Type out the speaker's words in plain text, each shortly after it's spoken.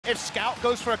if Scout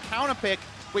goes for a counter pick,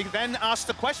 we then ask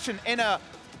the question, in a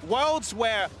worlds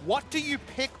where what do you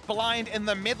pick blind in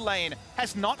the mid lane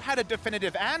has not had a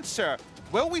definitive answer,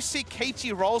 will we see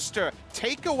KT Rolster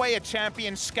take away a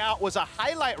champion Scout was a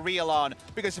highlight reel on?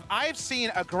 Because if I've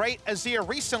seen a great Azir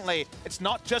recently, it's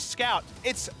not just Scout,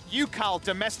 it's Ucal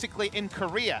domestically in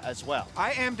Korea as well.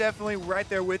 I am definitely right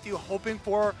there with you, hoping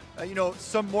for you know,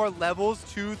 some more levels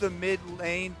to the mid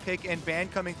lane pick and ban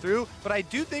coming through. But I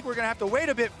do think we're going to have to wait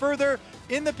a bit further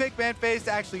in the pick ban phase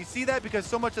to actually see that, because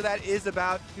so much of that is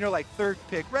about, you know, like third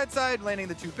pick red side, landing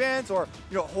the 2 bans, or,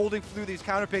 you know, holding through these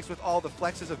counter picks with all the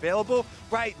flexes available.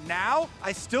 Right now,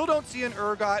 I still don't see an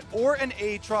Urgot or an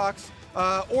Aatrox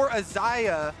or a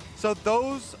Xayah. So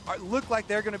those look like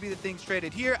they're going to be the things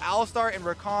traded here. Alistar and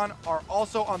Rakan are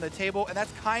also on the table, and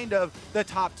that's kind of the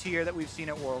top tier that we've seen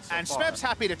at Worlds so far. Smeb's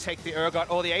happy to take the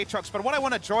Urgot or the Aatrox, but what I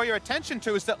want to draw your attention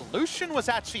to is that Lucian was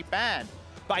actually banned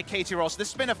by KT Rolster.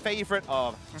 This has been a favorite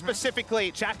of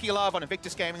specifically Jackie Love on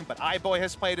Invictus Gaming, but iBoy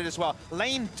has played it as well.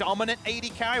 Lane dominant AD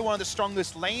carry, one of the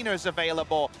strongest laners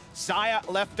available. Xayah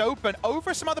left open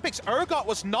over some other picks. Urgot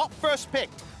was not first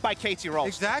picked by KT Rolster.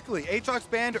 Exactly. Aatrox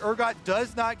banned, Urgot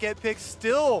does not get picked.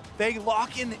 Still, they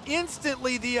lock in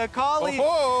instantly the Akali.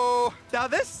 Oh. Now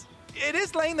this, it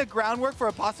is laying the groundwork for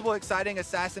a possible exciting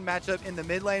assassin matchup in the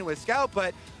mid lane with Scout,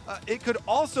 but it could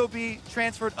also be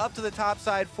transferred up to the top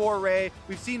side for Ray.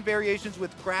 We've seen variations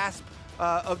with Grasp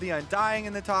of the Undying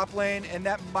in the top lane, and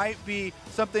that might be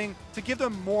something to give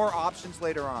them more options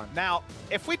later on. Now,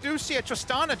 if we do see a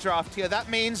Tristana draft here, that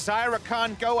means Xayah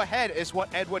Rakan go ahead is what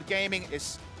Edward Gaming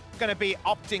is going to be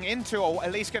opting into, or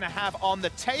at least going to have on the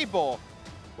table.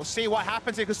 We'll see what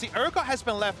happens here, because the Urgot has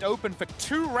been left open for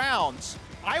 2 rounds.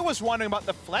 I was wondering about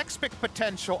the flex pick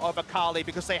potential of Akali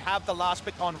because they have the last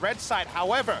pick on red side.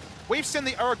 However, we've seen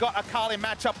the Urgot Akali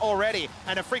matchup already,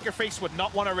 and a Freak of Freaks would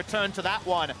not want to return to that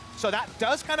one. So that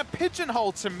does kind of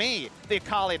pigeonhole, to me, the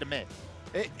Akali to mid.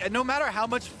 No matter how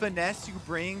much finesse you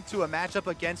bring to a matchup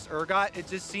against Urgot, it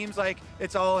just seems like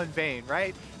it's all in vain,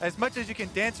 right? As much as you can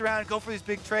dance around and go for these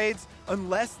big trades,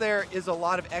 unless there is a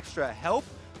lot of extra help,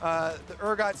 the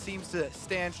Urgot seems to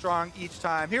stand strong each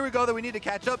time. Here we go, that we need to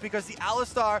catch up because the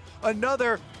Alistar,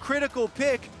 another critical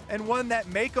pick, and one that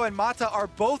Meiko and Mata are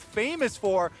both famous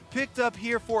for, picked up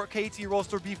here for KT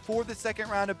Rolster before the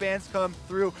second round of bans come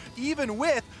through, even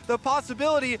with the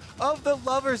possibility of the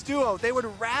Lovers duo. They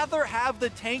would rather have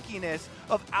the tankiness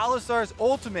of Alistar's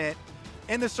ultimate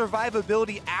and the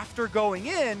survivability after going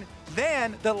in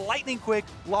than the lightning quick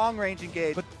long range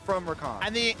engage from Rakan.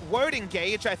 And the word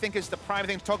engage, I think, is the prime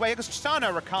thing to talk about here, because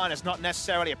Tristana Rakan is not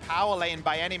necessarily a power lane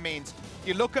by any means.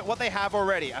 You look at what they have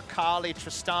already, Akali,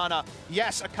 Tristana.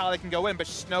 Yes, Akali can go in, but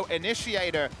she's no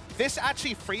initiator. This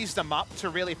actually frees them up to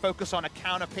really focus on a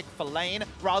counter pick for lane,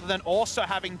 rather than also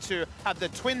having to have the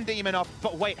Twin Demon up,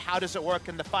 but wait, how does it work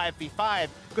in the 5v5?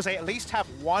 Because they at least have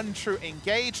one true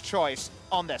engage choice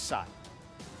on their side.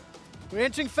 We're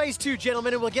entering phase 2,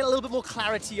 gentlemen, and we'll get a little bit more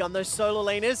clarity on those solo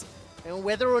laners and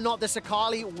whether or not this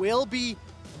Akali will be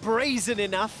brazen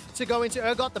enough to go into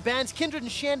Urgot. The bans Kindred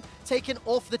and Shen taken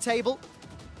off the table.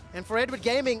 And for Edward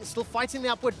Gaming, still fighting the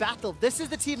upward battle. This is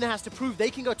the team that has to prove they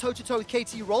can go toe-to-toe with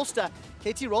KT Rolster.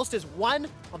 KT Rolster is one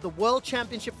of the World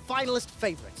Championship finalist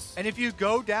favorites. And if you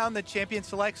go down the champion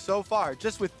select so far,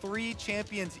 just with 3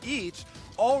 champions each,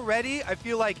 already I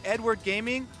feel like Edward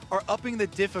Gaming are upping the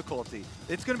difficulty.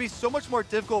 It's going to be so much more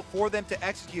difficult for them to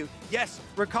execute. Yes,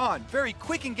 Rakan, very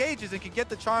quick engages and can get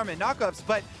the charm and knockups,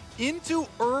 but into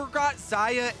Urgot,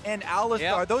 Xayah, and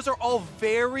Alistar, those are all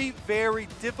very, very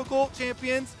difficult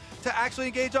champions to actually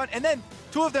engage on. And then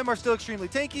 2 of them are still extremely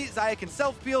tanky. Xayah can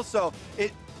self-peel, so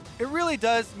it really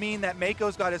does mean that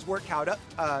Meiko's got his work cut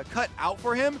out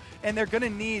for him, and they're going to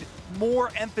need more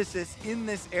emphasis in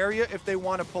this area if they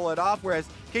want to pull it off, whereas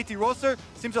KT Rolster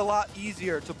seems a lot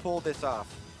easier to pull this off.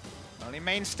 Only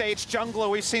main stage jungler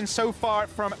we've seen so far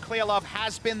from Clearlove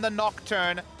has been the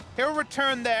Nocturne. He'll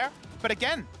return there, but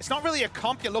again, it's not really a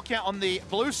comp you're looking at on the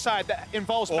blue side that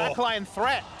involves backline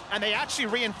threat, and they actually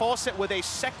reinforce it with a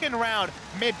second round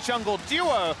mid-jungle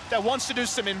duo that wants to do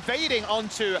some invading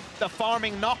onto the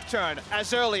farming Nocturne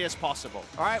as early as possible.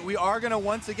 All right, we are going to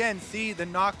once again see the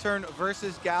Nocturne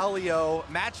versus Galio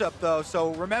matchup though,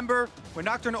 so remember, when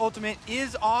Nocturne Ultimate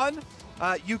is on,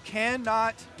 you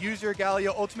cannot use your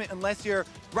Galio Ultimate unless you're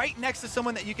right next to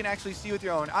someone that you can actually see with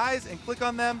your own eyes and click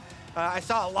on them. I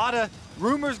saw a lot of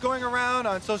rumors going around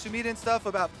on social media and stuff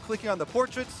about clicking on the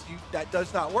portraits. That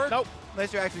does not work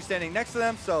unless you're actually standing next to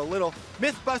them. So a little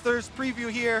Mythbusters preview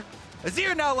here.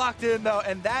 Azir now locked in though,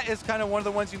 and that is kind of one of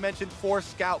the ones you mentioned for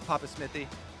Scout, Papasmithy.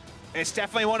 It's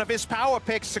definitely one of his power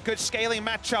picks. It's a good scaling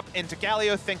matchup into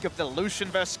Galio. Think of the Lucian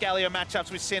versus Galio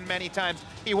matchups we've seen many times.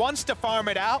 He wants to farm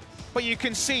it out, but you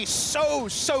can see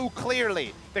so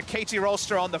clearly the KT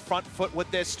Rolster on the front foot with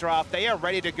this draft. They are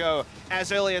ready to go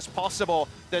as early as possible.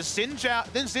 The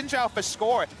ZHao for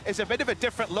score is a bit of a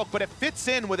different look, but it fits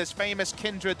in with his famous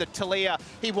kindred, the Talia.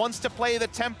 He wants to play the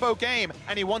tempo game,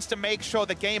 and he wants to make sure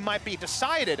the game might be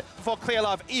decided before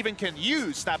Clearlove even can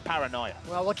use that paranoia.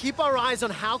 Well, we'll keep our eyes on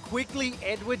how quickly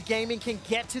Edward Gaming can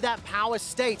get to that power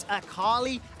state.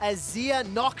 Akali, Azir,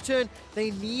 Nocturne,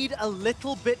 they need a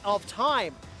little bit of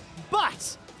time.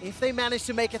 But if they manage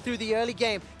to make it through the early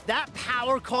game, that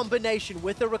power combination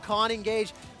with the Rakan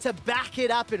engage to back it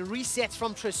up and resets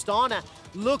from Tristana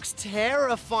looks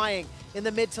terrifying in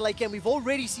the mid to late game. We've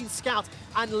already seen Scout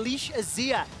unleash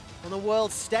Azir on the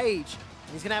world stage.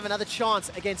 And he's going to have another chance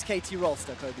against KT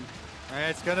Rolster, Kobe.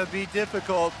 It's going to be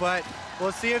difficult, but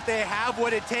we'll see if they have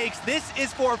what it takes. This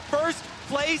is for first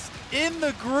place in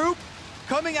the group.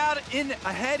 Coming out in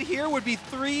ahead here would be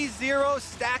 3-0,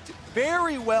 stacked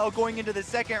very well going into the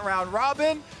second round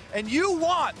robin. And you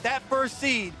want that first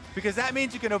seed because that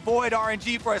means you can avoid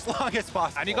RNG for as long as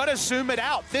possible. And you got to zoom it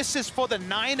out. This is for the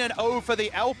 9-0 for the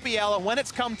LPL, and when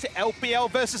it's come to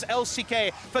LPL versus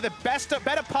LCK for the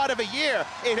better part of a year,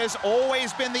 it has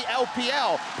always been the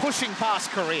LPL pushing past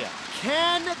Korea.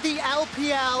 Can the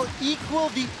LPL equal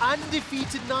the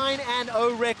undefeated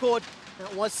 9-0 record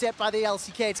that was set by the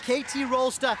LCK? It's KT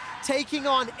Rolster taking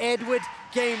on Edward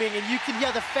Gaming, and you can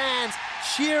hear the fans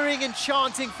cheering and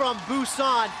chanting from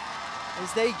Busan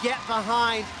as they get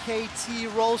behind KT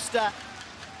Rolster.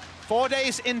 4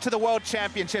 days into the World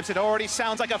Championships, it already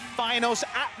sounds like a finals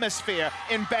atmosphere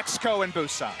in Bexco and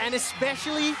Busan. And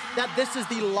especially that this is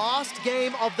the last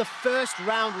game of the first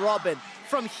round robin.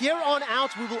 From here on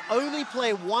out, we will only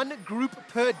play one group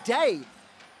per day.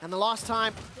 And the last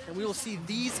time, and we will see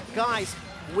these guys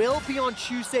will be on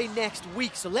Tuesday next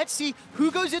week. So let's see who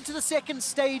goes into the second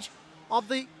stage of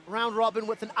the round robin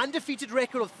with an undefeated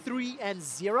record of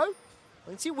 3-0.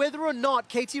 Let's see whether or not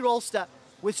KT Rolster,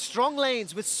 with strong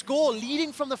lanes, with score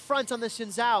leading from the front on the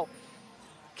ZHao,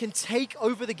 can take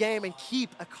over the game and keep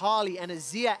Akali and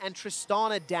Azir and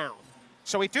Tristana down.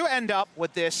 So we do end up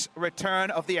with this return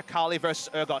of the Akali versus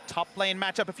Urgot top lane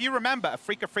matchup. If you remember,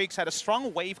 Afrika Freaks had a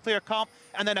strong wave clear comp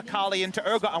and then Akali into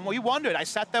Urgot. And we wondered, I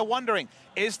sat there wondering,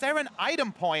 is there an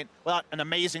item point, well, an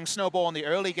amazing snowball in the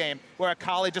early game where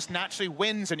Akali just naturally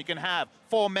wins and you can have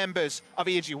 4 members of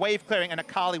EDG wave clearing and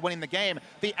Akali winning the game?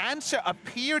 The answer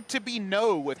appeared to be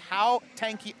no with how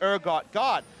tanky Urgot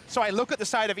got. So I look at the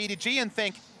side of EDG and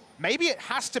think, maybe it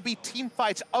has to be team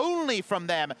fights only from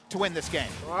them to win this game.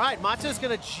 All right, Mata's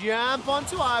going to jump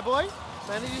onto iBoy.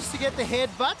 Manages to get the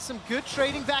headbutt, some good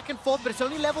trading back and forth, but it's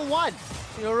only level 1.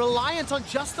 You're reliant on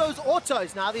just those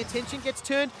autos. Now the attention gets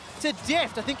turned to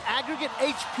Deft. I think aggregate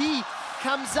HP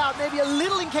comes out maybe a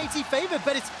little in KT favor,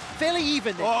 but it's fairly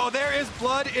even there. Oh, there is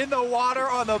blood in the water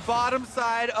on the bottom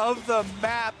side of the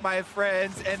map, my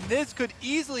friends, and this could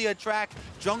easily attract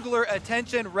jungler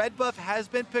attention. Red buff has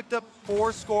been picked up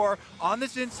for score on the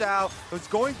ZHao. It's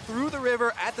going through the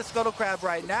river at the Scuttle Crab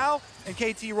right now, and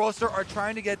KT Rolster are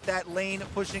trying to get that lane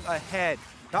pushing ahead.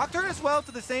 Nocturne as well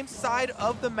to the same side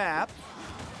of the map.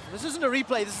 This isn't a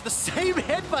replay, this is the same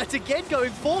headbutt again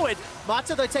going forward.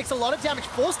 Mata, though, takes a lot of damage,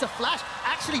 forced to flash,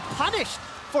 actually punished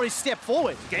for his step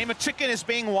forward. Game of Chicken is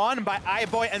being won by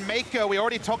iBoy and Meiko. We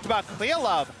already talked about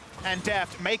Clearlove and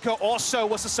Deft. Meiko also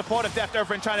was the support of Deft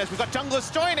over in China. We've got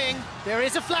junglers joining. There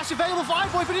is a flash available for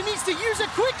iBoy, but he needs to use it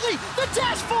quickly. The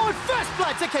dash forward, first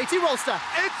blood to KT Rolster.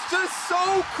 It's just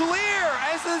so clear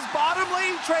as this bottom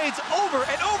lane trades over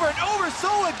and over and over so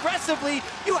aggressively.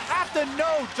 You have to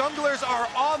know junglers are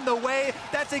on the way.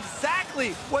 That's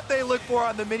exactly what they look for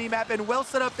on the minimap, and well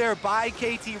set up there by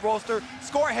KT Rolster.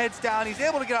 Score heads down. He's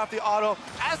able to get off the auto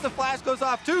as the flash goes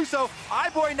off too. So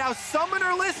iBoy now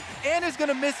summonerless and is going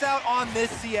to miss out on this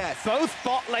CS. Both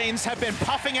bot lanes have been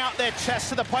puffing out their chests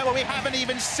to the point where we haven't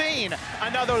even seen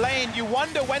another lane. You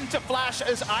wonder when to flash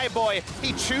as iBoy.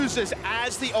 He chooses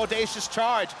as the audacious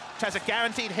charge, which has a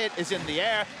guaranteed hit, is in the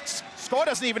air. Score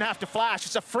doesn't even have to flash.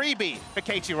 It's a freebie for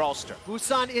KT Rolster.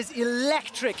 Busan is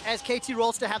electric as KT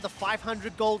Rolster have the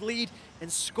 500 gold lead, and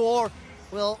Score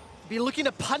will be looking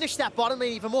to punish that bottom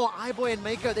lane even more. iBoy and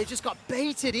Meiko, they just got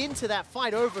baited into that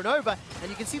fight over and over. And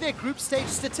you can see their group stage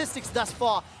statistics thus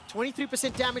far.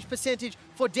 23% damage percentage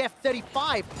for Deft,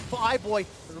 35 for iBoy.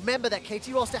 And remember that KT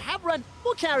Rolster have run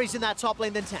more carries in that top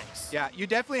lane than tanks. Yeah, you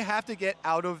definitely have to get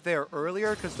out of there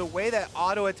earlier because the way that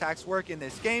auto attacks work in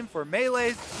this game for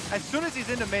melees, as soon as he's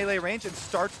into melee range and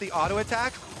starts the auto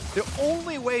attack, the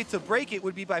only way to break it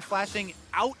would be by flashing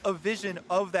out of vision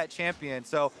of that champion.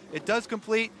 So it does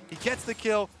complete, he gets the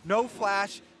kill, no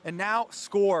flash, and now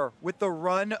Score with the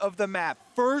run of the map.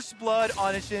 First blood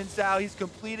on a ZHao. He's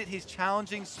completed his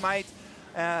challenging smite.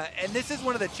 And this is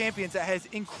one of the champions that has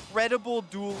incredible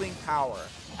dueling power.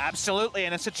 Absolutely,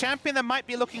 and it's a champion that might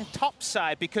be looking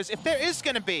topside, because if there is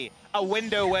going to be a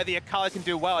window where the Akali can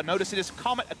do well, and notice it is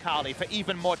Comet Akali for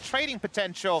even more trading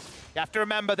potential, you have to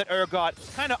remember that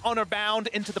Urgot kind of honor bound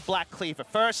into the Black Cleaver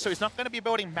first, so he's not going to be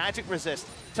building magic resist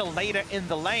till later in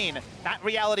the lane. That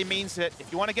reality means that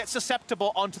if you want to get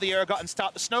susceptible onto the Urgot and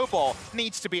start the snowball,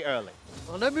 needs to be early.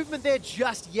 Well, no movement there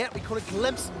just yet. We caught a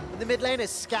glimpse in the mid lane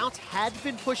as Scout had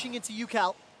been pushing into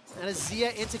Ucal, and a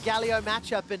Xayah into Galio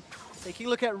matchup, and taking a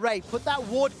look at Ray, put that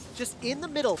ward just in the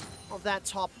middle of that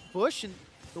top bush, and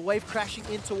the wave crashing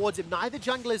in towards him. Neither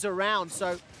jungle is around,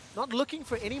 so not looking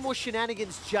for any more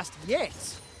shenanigans just yet.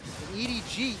 And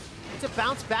EDG to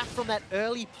bounce back from that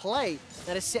early play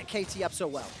that has set KT up so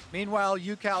well. Meanwhile,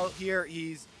 Ucal here,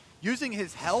 he's using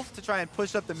his health to try and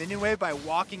push up the minion wave by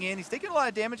walking in. He's taking a lot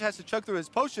of damage, has to chug through his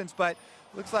potions, but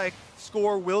looks like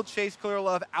Score will chase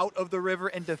Clearlove out of the river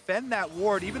and defend that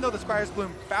ward. Even though the Squire's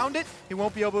Bloom found it, he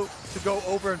won't be able to go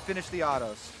over and finish the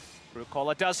autos.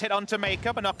 Rucola does hit onto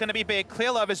Meiko, but not going to be big.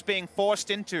 Clearlove is being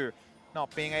forced into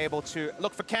not being able to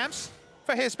look for camps.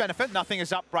 For his benefit, nothing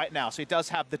is up right now, so he does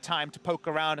have the time to poke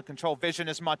around and control vision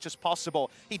as much as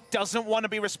possible. He doesn't want to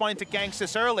be responding to ganks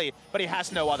this early, but he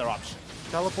has no other option.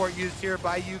 Teleport used here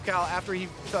by Ucal after he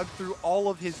chugged through all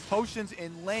of his potions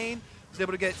in lane. He's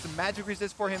able to get some magic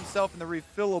resist for himself and the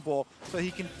refillable, so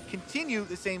he can continue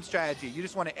the same strategy. You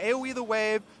just want to AoE the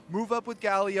wave, move up with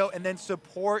Galio, and then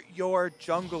support your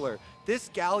jungler. This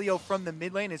Galio from the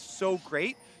mid lane is so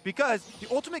great because the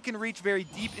ultimate can reach very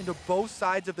deep into both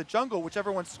sides of the jungle,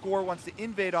 whichever one Score wants to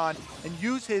invade on, and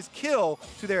use his kill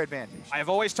to their advantage. I've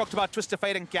always talked about Twisted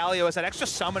Fate and Galio as that extra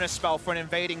summoner spell for an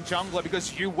invading jungler,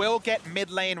 because you will get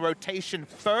mid lane rotation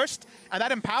first, and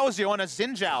that empowers you on a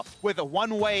ZHao with a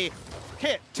one-way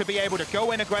hit to be able to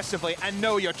go in aggressively and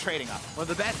know you're trading up. One of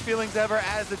the best feelings ever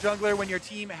as the jungler when your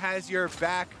team has your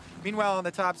back. Meanwhile, on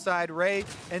the top side, Ray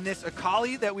and this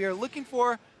Akali that we are looking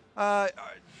for,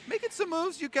 making some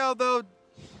moves. Ucal, though,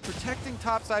 protecting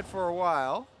top side for a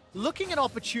while. Looking at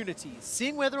opportunities,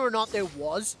 seeing whether or not there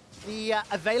was the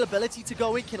availability to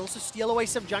go in, can also steal away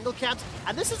some jungle camps.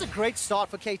 And this is a great start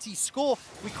for KT. Score,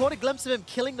 we caught a glimpse of him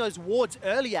killing those wards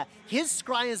earlier. His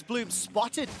Scryer's Bloom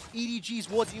spotted EDG's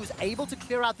wards, and he was able to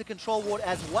clear out the control ward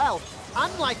as well.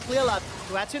 Unlike Clearlove,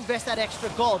 who had to invest that extra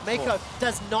gold, Meiko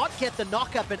does not get the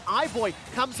knock-up, and iBoy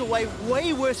comes away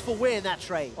way worse for wear in that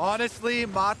trade. Honestly,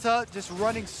 Mata just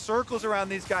running circles around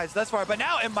these guys thus far, but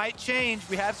now it might change.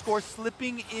 We have Score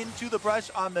slipping into the brush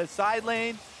on the side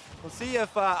lane. We'll see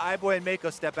if iBoy and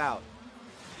Meiko step out.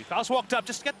 Ucal's walked up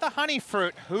just to get the honey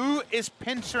fruit. Who is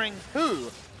pinching who?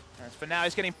 As for now,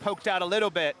 he's getting poked out a little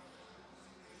bit.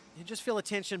 You just feel a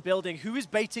tension building. Who is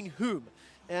baiting whom?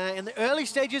 In the early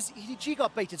stages, EDG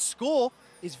got baited. Score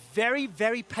is very,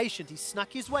 very patient. He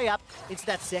snuck his way up into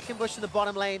that second bush in the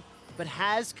bottom lane, but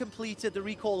has completed the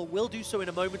recall, or will do so in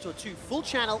a moment or two. Full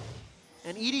channel,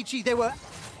 and EDG, they were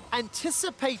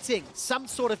anticipating some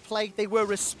sort of play. They were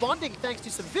responding thanks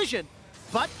to some vision,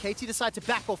 but KT decided to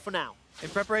back off for now. In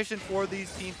preparation for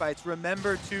these team fights,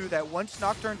 remember too that once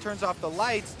Nocturne turns off the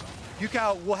lights,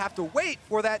 Ucal will have to wait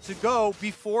for that to go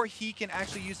before he can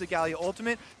actually use the Galio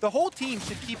ultimate. The whole team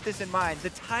should keep this in mind.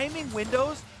 The timing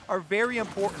windows are very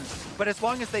important, but as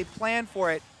long as they plan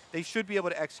for it, they should be able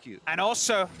to execute. And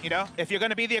also, you know, if you're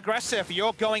going to be the aggressor, if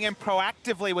you're going in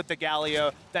proactively with the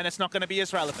Galio, then it's not going to be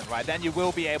as relevant, right? Then you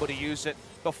will be able to use it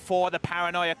before the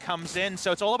paranoia comes in.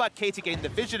 So it's all about KT getting the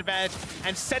vision advantage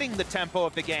and setting the tempo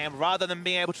of the game rather than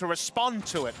being able to respond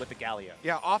to it with the Galio.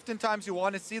 Yeah, oftentimes you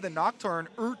want to see the Nocturne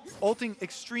ulting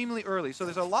extremely early. So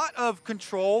there's a lot of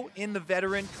control in the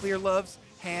veteran Clearlove's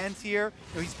hands here.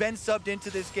 You know, he's been subbed into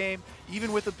this game,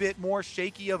 even with a bit more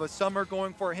shaky of a summer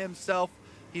going for himself.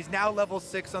 He's now level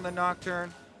 6 on the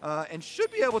Nocturne and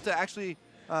should be able to actually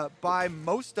buy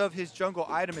most of his jungle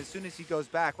item as soon as he goes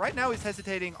back. Right now he's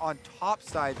hesitating on top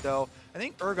side though. I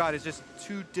think Urgot is just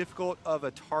too difficult of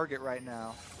a target right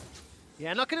now.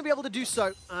 Yeah, not going to be able to do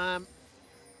so.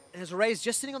 As Ray's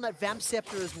just sitting on that Vamp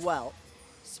Scepter as well.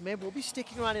 Smeb will be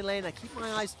sticking around in lane. I keep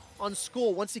my eyes on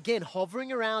Score once again,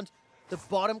 hovering around the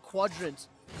bottom quadrant,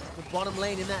 the bottom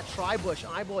lane in that tri-bush.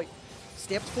 iBoy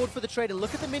steps forward for the trade, and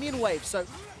look at the minion wave. So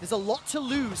there's a lot to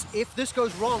lose if this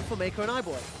goes wrong for Meiko and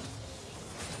iBoy.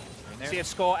 See if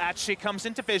Score actually comes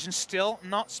into vision, still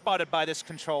not spotted by this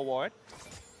control ward.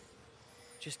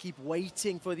 Just keep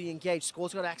waiting for the engage.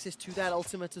 Score's got access to that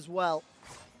ultimate as well.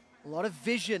 A lot of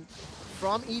vision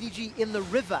from EDG in the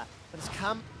river, but it's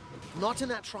come not in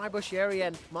that tri-bush area,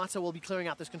 and Mata will be clearing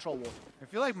out this control wall. I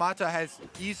feel like Mata has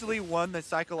easily won the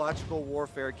psychological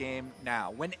warfare game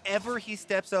now. Whenever he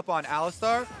steps up on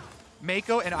Alistar,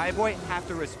 Meiko and iBoy have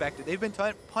to respect it. They've been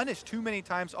punished too many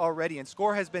times already, and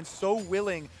Score has been so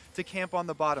willing to camp on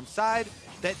the bottom side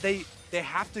that they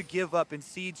have to give up and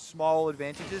cede small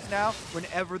advantages now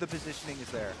whenever the positioning is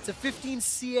there. It's a 15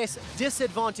 CS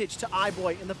disadvantage to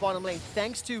iBoy in the bottom lane,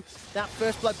 thanks to that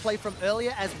first blood play from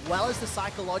earlier, as well as the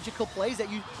psychological plays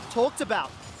that you talked about.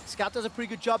 Scout does a pretty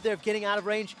good job there of getting out of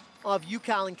range of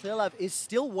Ucal, and Clearlove is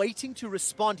still waiting to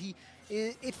respond.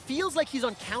 It feels like he's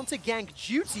on counter gank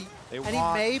duty, and he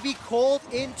may be called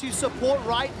into support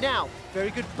right now.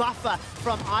 Very good buffer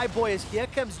from iBoy as here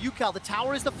comes Ucal. The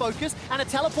tower is the focus, and a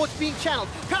teleport's being channeled.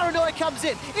 Paranoia comes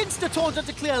in, insta-taunts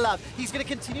onto Clearlove. He's going to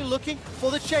continue looking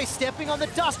for the chase, stepping on the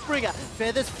Dustbringer.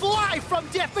 Feathers fly from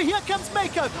Deft, but here comes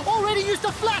Meiko. Already used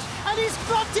a flash, and he's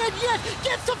not dead yet.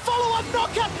 Gets a follow-up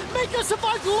knockup. Meiko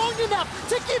survived long enough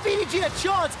to give EDG a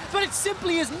chance, but it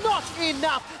simply is not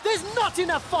enough. There's not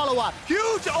enough follow-up.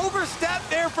 Huge overstep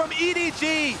there from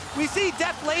EDG. We see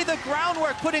Deft lay the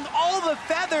groundwork, putting all the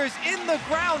feathers in the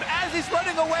ground as he's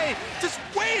running away, just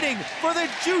waiting for the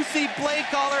juicy blade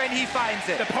caller, and he finds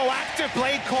it. The proactive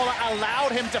blade caller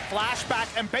allowed him to flashback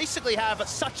and basically have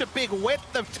such a big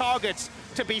width of targets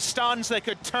to be stunned so they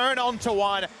could turn onto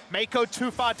one. Meiko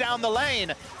too far down the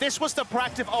lane. This was the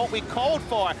proactive ult we called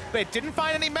for, but it didn't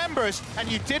find any members,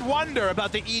 and you did wonder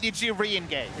about the EDG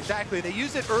re-engage. Exactly, they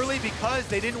used it early because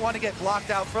they didn't want to get blocked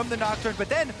out from the Nocturne, but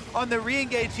then on the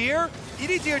re-engage here,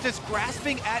 EDG are just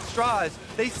grasping at straws.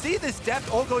 They see this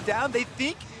Deft ult go down, they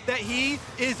think that he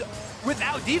is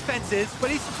without defenses, but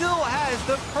he still has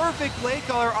the perfect blade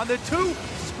caller on the two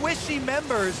squishy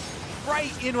members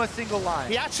right into a single line.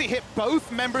 He actually hit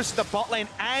both members of the bot lane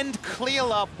and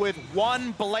Clearlove with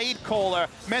one blade caller.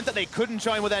 Meant that they couldn't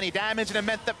join with any damage, and it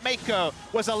meant that Meiko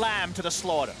was a lamb to the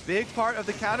slaughter. Big part of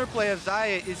the counterplay of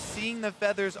Xayah is seeing the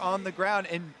feathers on the ground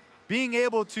and being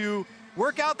able to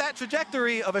work out that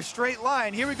trajectory of a straight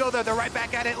line. Here we go, though. They're right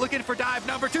back at it, looking for dive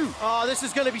number 2. Oh, this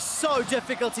is going to be so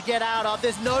difficult to get out of.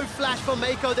 There's no flash for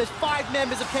Meiko. There's 5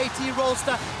 members of KT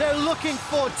Rolster. They're looking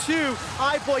for 2.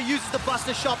 iBoy uses the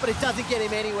Buster Shot, but it doesn't get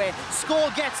him anywhere.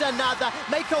 Score gets another.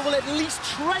 Meiko will at least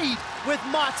trade with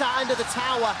Mata under the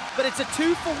tower, but it's a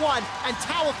 2-for-1, and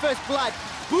tower first blood.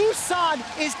 Busan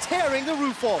is tearing the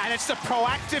roof off. And it's the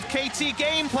proactive KT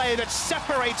gameplay that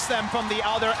separates them from the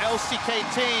other LCK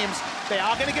teams. They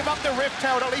are going to give up the Rift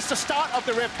Herald, at least the start of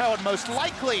the Rift Herald, most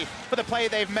likely for the play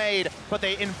they've made, but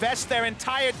they invest their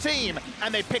entire team,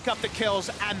 and they pick up the kills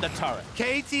and the turret.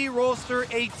 KT Rolster,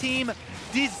 a team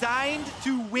designed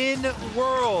to win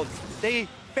Worlds. They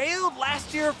failed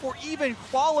last year for even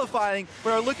qualifying,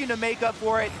 but are looking to make up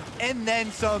for it and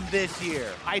then some this year.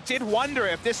 I did wonder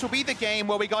if this will be the game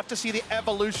where we got to see the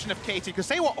evolution of KT, because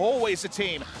they were always a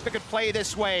team that could play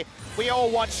this way. We all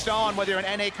watched on, whether you're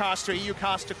an NA caster, EU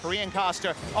caster, Korean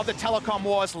caster, of the Telecom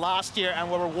Wars last year and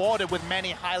were rewarded with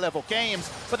many high-level games,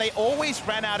 but they always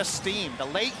ran out of steam. The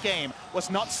late game was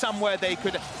not somewhere they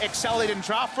could accelerate and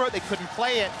draft for it, they couldn't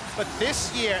play it, but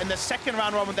this year in the second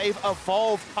round robin, they've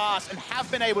evolved past and have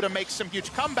been able to make some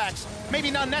huge comebacks,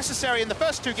 maybe none necessary in the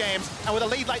first 2 games, and with a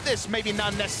lead like this, maybe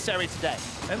none necessary today.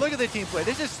 And look at the team play.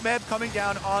 This is Smeb coming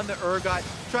down on the Urgot,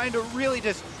 trying to really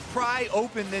just pry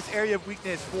open this area of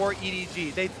weakness for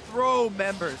EDG. They throw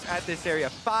members at this area.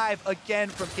 5 again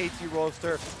from KT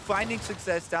Rolster, finding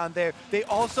success down there. They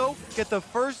also get the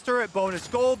first turret bonus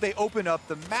gold. They open up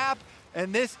the map,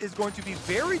 and this is going to be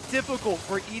very difficult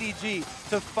for EDG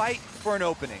to fight for an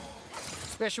opening.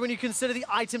 Especially when you consider the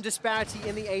item disparity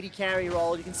in the AD carry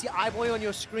role. You can see iBoy on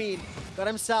your screen got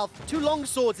himself 2 long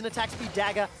swords and attack speed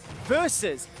dagger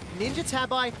versus Ninja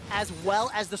Tabai as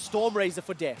well as the Storm Razor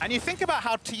for Deft. And you think about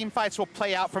how team fights will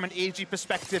play out from an EDG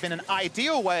perspective in an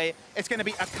ideal way. It's going to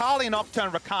be Akali,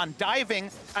 Nocturne, Rakan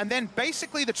diving, and then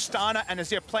basically the Tristana and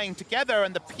Azir playing together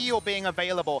and the peel being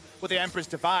available with the Emperor's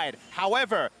Divide.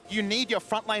 However, you need your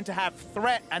front line to have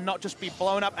threat and not just be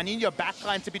blown up, and you need your back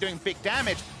line to be doing big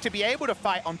damage to be able to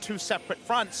fight on 2 separate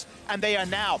fronts. And they are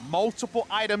now multiple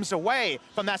items away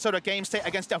from that sort of game state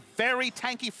against a very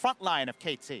tanky front line of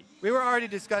KT. We were already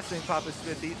discussing,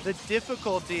 Papasmithy, the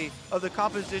difficulty of the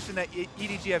composition that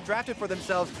EDG have drafted for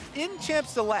themselves in Champ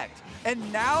Select.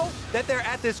 And now that they're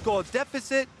at this goal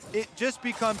deficit, it just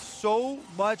becomes so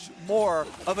much more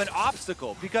of an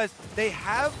obstacle because they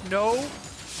have no,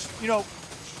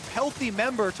 healthy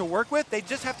member to work with. They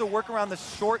just have to work around the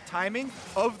short timing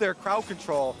of their crowd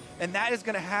control, and that is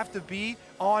going to have to be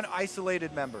on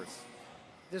isolated members.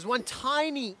 There's one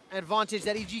tiny advantage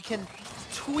that EDG can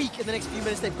tweak in the next few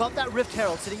minutes. They've got that Rift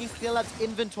Herald sitting in Clearlove's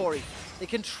inventory. They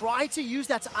can try to use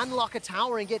that to unlock a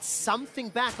tower and get something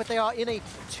back, but they are in a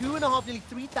 2.5, nearly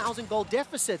 3,000 gold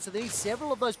deficit, so they need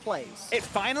several of those plays. It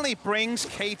finally brings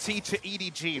KT to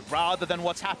EDG rather than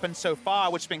what's happened so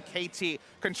far, which has been KT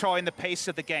controlling the pace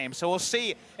of the game. So we'll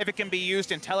see if it can be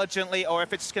used intelligently or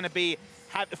if it's going to be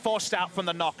forced out from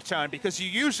the Nocturne, because you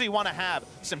usually want to have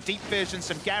some deep vision,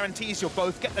 some guarantees you'll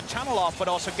both get the tunnel off but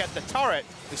also get the turret.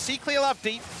 We see Clearlove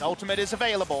deep, his ultimate is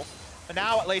available. But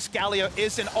now at least Galio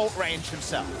is in ult range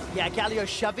himself. Yeah, Galio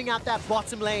shoving out that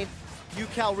bottom lane.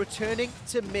 Ucal returning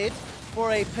to mid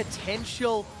for a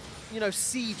potential,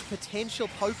 siege, potential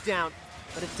poke down.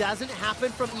 But it doesn't happen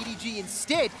from EDG.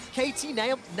 Instead, KT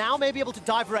now may be able to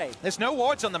dive Ray. There's no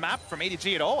wards on the map from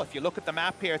EDG at all. If you look at the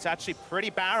map here, it's actually pretty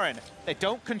barren. They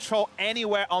don't control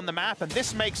anywhere on the map, and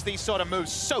this makes these sort of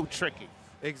moves so tricky.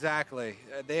 Exactly.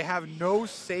 They have no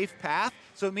safe path,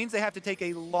 so it means they have to take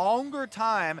a longer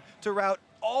time to route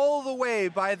all the way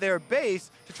by their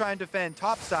base to try and defend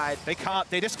topside.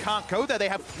 They just can't go there. They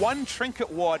have one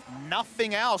trinket ward,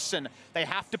 nothing else, and they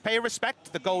have to pay respect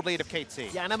to the gold lead of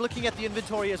KT. Yeah, and I'm looking at the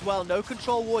inventory as well. No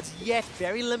control wards yet.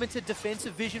 Very limited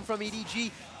defensive vision from EDG.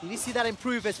 You need to see that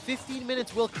improve as 15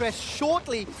 minutes will crest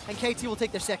shortly, and KT will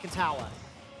take their second tower.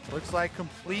 Looks like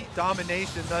complete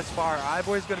domination thus far.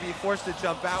 iBoy is going to be forced to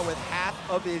jump out with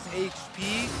half of his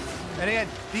HP. And again,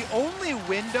 the only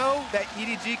window that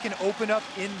EDG can open up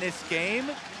in this game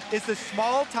is the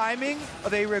small timing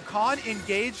of a Rakan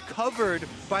engage covered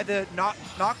by the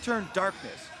Nocturne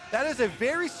darkness. That is a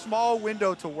very small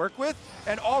window to work with,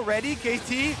 and already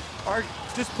KT are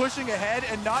just pushing ahead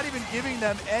and not even giving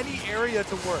them any area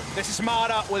to work. This is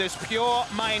Marta with his pure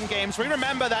mind games. We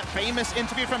remember that famous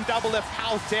interview from Doublelift,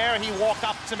 how dare he walk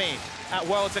up to me at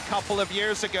Worlds a couple of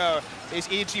years ago. These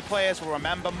EDG players will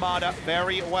remember Marta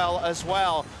very well as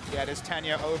well. He had his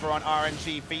tenure over on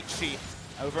RNG, Vici,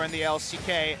 over in the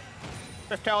LCK.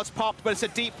 Rift Herald's popped, but it's a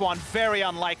deep one. Very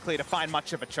unlikely to find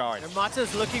much of a charge. And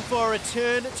Mata's looking for a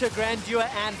return to grandeur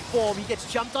and form. He gets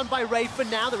jumped on by Ray for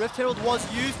now. The Rift Herald was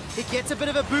used. He gets a bit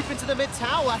of a boop into the mid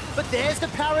tower, but there's the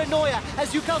paranoia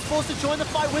as Ucal's forced to join the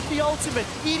fight with the ultimate.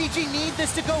 EDG need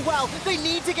this to go well. They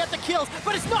need to get the kills,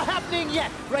 but it's not happening yet.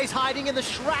 Ray's hiding in the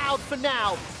shroud for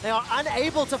now. They are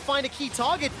unable to find a key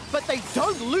target, but they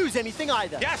don't lose anything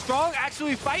either. Yeah, strong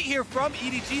actually fight here from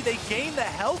EDG. They gain the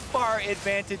health bar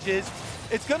advantages.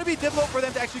 It's going to be difficult for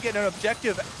them to actually get an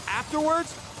objective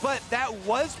afterwards, but that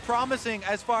was promising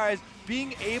as far as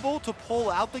being able to pull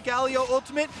out the Galio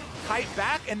ultimate, kite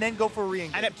back, and then go for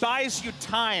re-engage. And it buys you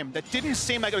time that didn't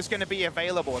seem like it was going to be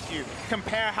available. If you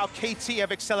compare how KT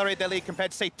have accelerated their lead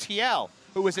compared to, say, TL,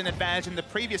 who was an advantage in the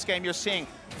previous game, you're seeing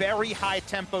very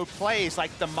high-tempo plays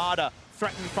like the Marta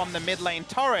threatened from the mid lane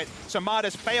turret. So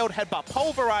Marta's failed headbutt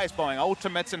pulverized, blowing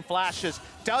ultimates and flashes,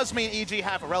 does mean EG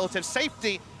have relative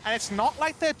safety, and it's not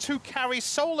like their two carry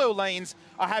solo lanes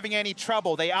are having any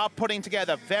trouble. They are putting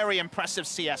together very impressive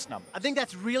CS numbers. I think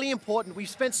that's really important. We've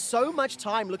spent so much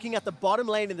time looking at the bottom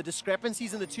lane and the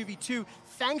discrepancies in the 2v2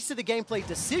 thanks to the gameplay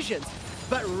decisions.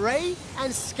 But Ray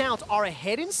and Scout are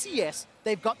ahead in CS.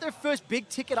 They've got their first big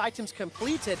ticket items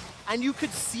completed, and you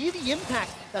could see the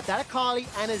impact that Akali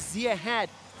and Azir had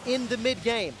in the mid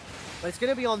game. But it's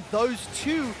going to be on those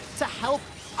two to help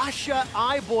usher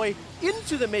iBoy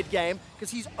into the mid game,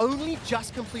 because he's only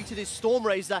just completed his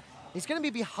Stormrazor. He's going to be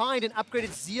behind an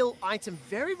upgraded Zeal item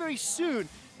very, very soon,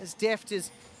 as Deft is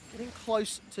getting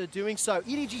close to doing so.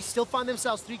 EDG still find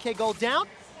themselves 3k gold down.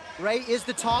 Ray is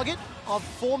the target of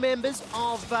 4 members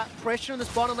of pressure in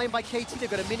this bottom lane by KT. They've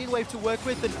got a minion wave to work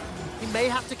with, and he may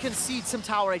have to concede some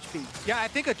tower HP. Yeah, I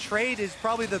think a trade is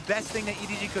probably the best thing that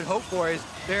EDG could hope for, is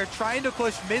they're trying to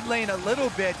push mid lane a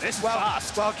little bit while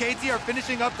KT are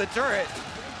finishing up the turret.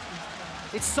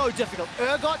 It's so difficult.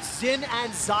 Urgot, Xin,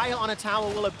 and Xayah on a tower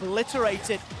will obliterate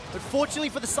it. But fortunately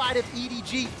for the side of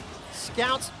EDG,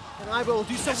 Scout and iBoy will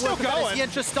do some work about ADC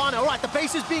Tristana. All right, the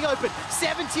base is being opened.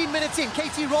 17 minutes in,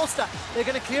 KT Rolster. They're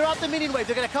going to clear out the minion wave.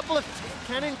 They've got a couple of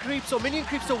cannon creeps or minion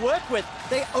creeps to work with.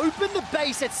 They open the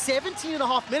base at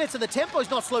 17.5 minutes, and the tempo is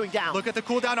not slowing down. Look at the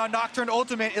cooldown on Nocturne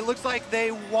ultimate. It looks like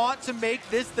they want to make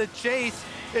this the chase.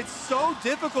 It's so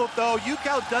difficult, though.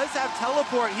 Ucal does have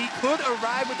teleport. He could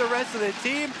arrive with the rest of the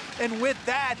team, and with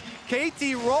that,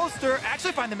 KT Rolster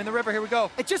actually find them in the river. Here we go.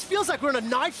 It just feels like we're on a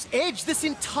knife's edge this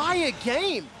entire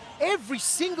game. Every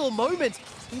single moment,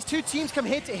 these two teams come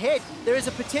head-to-head. There is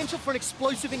a potential for an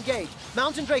explosive engage.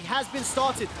 Mountain Drake has been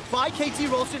started by KT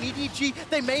Rolster and EDG.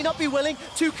 They may not be willing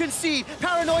to concede.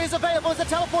 Paranoia is available as the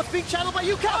teleport's being channeled by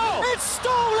Ucal. It's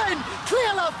stolen!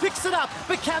 Clearlove Clearlove picks it up,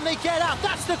 but can they get out?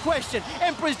 That's the question.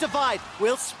 Emperor's Divide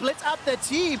will split up the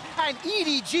team, and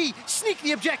EDG sneak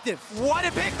the objective. What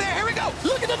a pick there, here we go!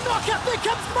 Look at the knockout, there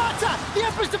comes Mata! The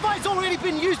Emperor's Divide's already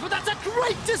been used, but that's a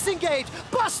great disengage.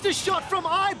 Buster shot from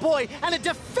iBoy, and a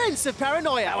defensive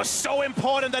paranoia. That was so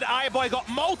important that iBoy got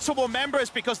multiple members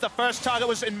because the first target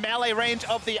was in melee range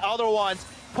of the other ones.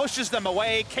 Pushes them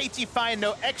away. KT find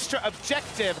no extra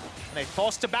objective, and they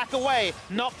forced to back away,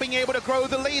 not being able to grow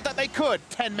the lead that they could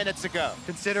 10 minutes ago.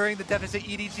 Considering the deficit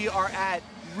EDG are at,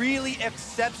 really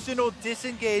exceptional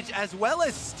disengage as well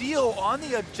as steal on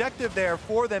the objective there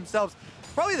for themselves.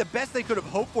 Probably the best they could have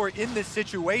hoped for in this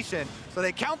situation, so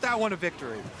they count that one a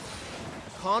victory.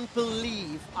 Can't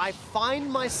believe I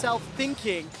find myself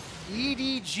thinking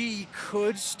EDG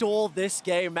could stall this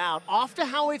game out. After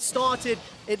how it started,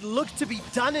 it looked to be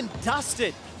done and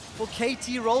dusted for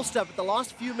KT Rolster, but the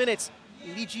last few minutes,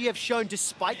 EDG have shown,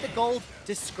 despite the gold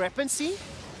discrepancy,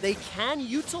 they can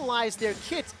utilize their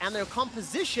kit and their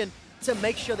composition to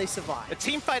make sure they survive. The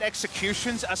teamfight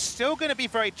executions are still going to be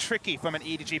very tricky from an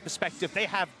EDG perspective. They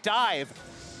have dive,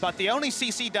 but the only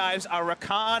CC dives are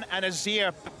Rakan and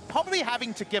Azir, probably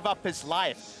having to give up his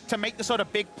life to make the sort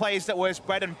of big plays that was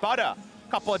bread and butter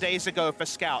a couple of days ago for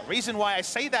Scout. Reason why I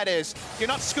say that is, you're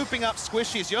not scooping up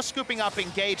squishies, you're scooping up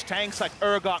engaged tanks like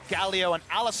Urgot, Galio, and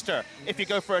Alistar. If you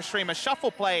go for a streamer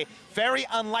shuffle play, very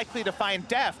unlikely to find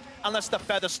Deft unless the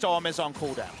Feather Storm is on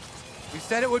cooldown. We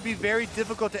said it would be very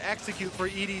difficult to execute for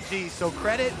EDG, so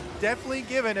credit definitely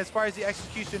given as far as the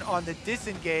execution on the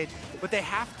disengage, but they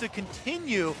have to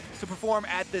continue to perform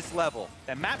at this level.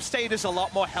 The map state is a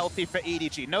lot more healthy for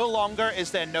EDG. No longer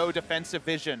is there no defensive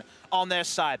vision on their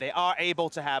side. They are able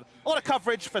to have a lot of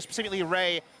coverage for specifically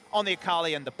Ray on the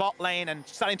Akali and the bot lane, and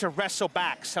starting to wrestle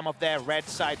back some of their red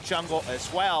side jungle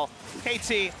as well.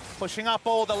 KT pushing up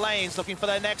all the lanes, looking for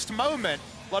their next moment.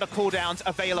 A lot of cooldowns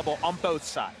available on both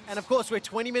sides. And of course, we're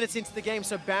 20 minutes into the game,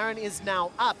 so Baron is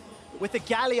now up. With the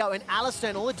Galio and Alistar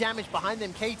and all the damage behind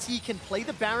them, KT can play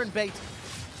the Baron bait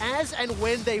as and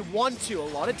when they want to. A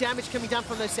lot of damage coming down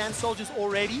from those Sand Soldiers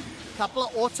already. Couple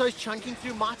of autos chunking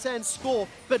through Mata and Score.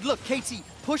 But look, KT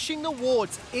pushing the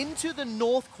wards into the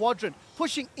North Quadrant,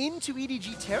 pushing into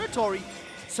EDG territory,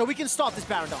 so we can start this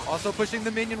Baron down. Also pushing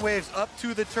the minion waves up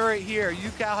to the turret here.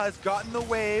 Ucal has gotten the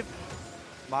wave.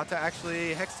 Mata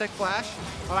actually Hextech Flash.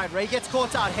 All right, Ray gets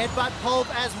caught out. Headbutt Pulve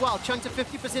as well. Chunked to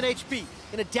 50% HP.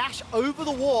 In a dash over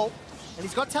the wall. And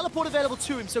he's got teleport available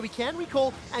to him, so he can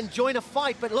recall and join a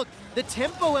fight. But look, the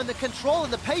tempo and the control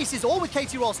and the pace is all with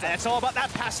KT Rolster. And it's all about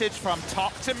that passage from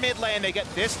top to mid lane. They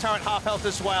get this turret half health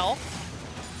as well.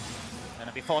 And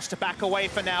they'll be forced to back away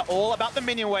for now. All about the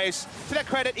minion waves. To their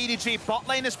credit, EDG bot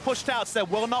lane is pushed out, so there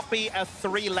will not be a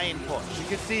 3-lane push. You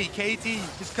can see KT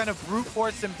just kind of brute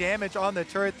force some damage on the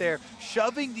turret there,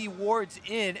 shoving the wards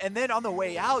in, and then on the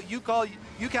way out,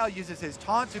 Ucal uses his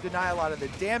taunt to deny a lot of the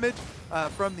damage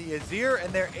from the Azir,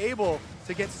 and they're able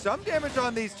to get some damage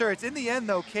on these turrets. In the end,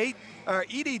 though,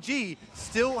 EDG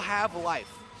still have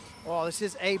life. Oh, this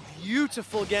is a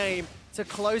beautiful game to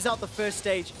close out the first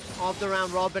stage of the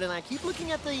round robin. And I keep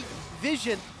looking at the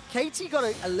vision. KT got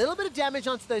a little bit of damage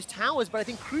onto those towers, but I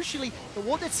think crucially, the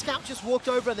ward that Scout just walked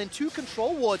over and then 2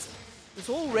 control wards, there's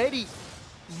already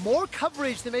more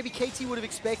coverage than maybe KT would have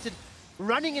expected.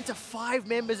 Running into 5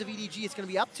 members of EDG, it's going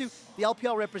to be up to the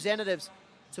LPL representatives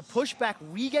to push back,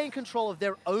 regain control of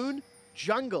their own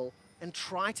jungle, and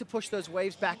try to push those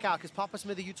waves back out. Because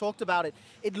Papasmithy, you talked about it.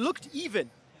 It looked even.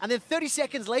 And then 30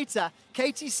 seconds later,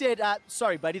 KT said,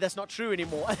 sorry, buddy, that's not true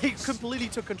anymore. And they completely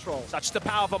took control. Such the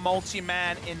power of a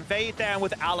multi-man invade there, and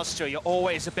with Alistar, you're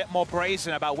always a bit more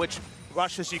brazen about which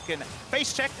rushes you can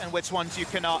face check and which ones you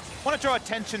cannot. Want to draw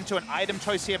attention to an item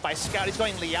choice here by Scout. He's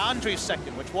going Liandry's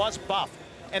second, which was buffed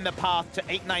in the path to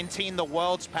 819, the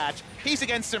Worlds patch. He's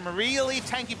against some really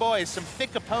tanky boys, some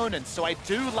thick opponents, so I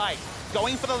do like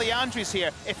going for the Liandry's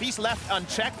here. If he's left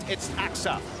unchecked, it's axe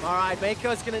up. All right,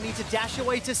 Meiko's going to need to dash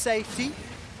away to safety.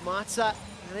 Mata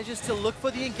manages to look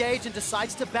for the engage and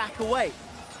decides to back away.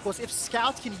 Of course, if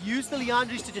Scout can use the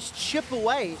Liandry's to just chip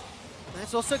away,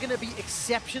 that's also going to be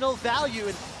exceptional value.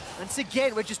 And once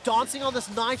again, we're just dancing on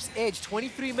this knife's edge.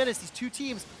 23 minutes, these two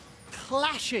teams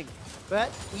clashing. But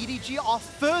EDG are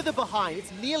further behind.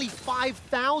 It's nearly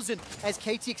 5,000 as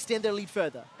KT extend their lead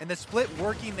further. And the split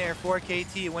working there for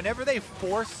KT. Whenever they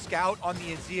force Scout on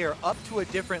the Azir up to a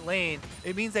different lane,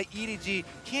 it means that EDG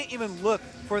can't even look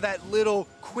for that little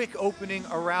quick opening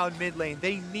around mid lane.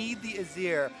 They need the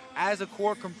Azir as a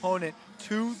core component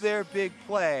to their big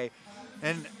play.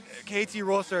 And KT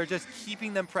Rolster are just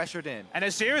keeping them pressured in. And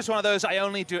Azir is one of those I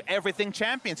only do everything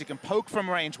champions. He can poke from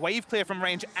range, wave clear from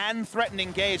range, and threaten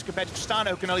engage compared to Tristana,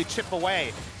 who can only chip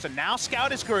away. So now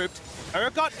Scout is grouped.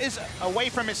 Urgot is away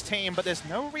from his team, but there's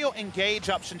no real engage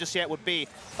option just yet. Would be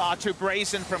far too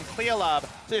brazen from Clearlove.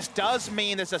 This does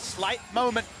mean there's a slight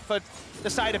moment for the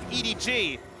side of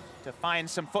EDG to find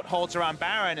some footholds around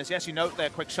Baron, as yes, you note there,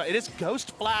 QuickShot. It is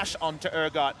Ghost Flash onto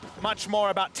Urgot. Much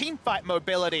more about teamfight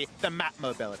mobility than map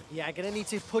mobility. Yeah, gonna need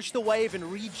to push the wave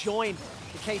and rejoin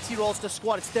the KT Rolster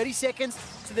squad. It's 30 seconds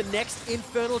to the next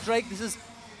Infernal Drake. This is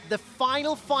the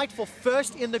final fight for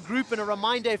first in the group, and a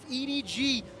reminder, if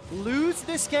EDG lose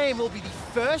this game, it will be the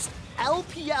first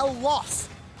LPL loss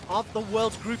of the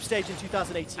World's Group Stage in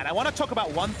 2018. And I want to talk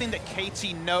about one thing that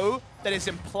KT know that is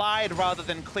implied rather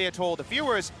than clear to all the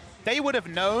viewers. They would have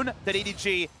known that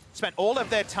EDG spent all of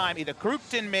their time either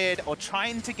grouped in mid or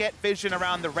trying to get vision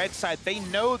around the red side. They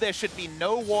know there should be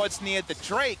no wards near the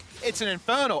Drake. It's an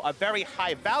Infernal, a very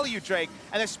high value Drake,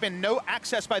 and there's been no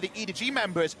access by the EDG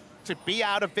members to be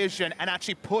out of vision and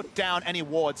actually put down any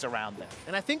wards around them.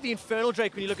 And I think the Infernal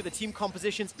Drake, when you look at the team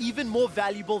compositions, even more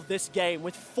valuable this game,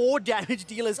 with 4 damage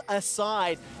dealers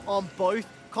aside on both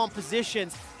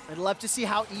compositions. I'd love to see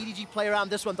how EDG play around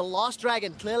this one. The last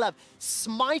Dragon, Clearlove,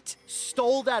 Smite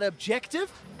stole that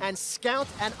objective, and Scout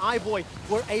and iBoy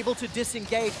were able to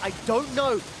disengage. I don't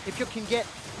know if you can get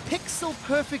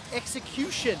pixel-perfect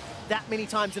execution that many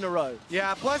times in a row.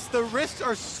 Yeah, plus the risks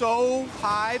are so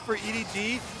high for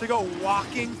EDG to go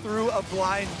walking through a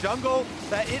blind jungle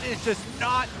that it is just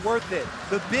not worth it.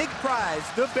 The big prize,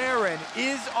 the Baron,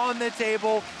 is on the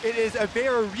table. It is a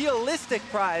very realistic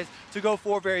prize to go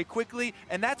for very quickly,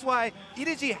 and that's why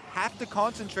EDG have to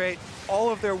concentrate all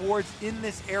of their wards in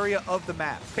this area of the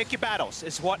map. Pick your battles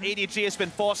is what EDG has been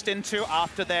forced into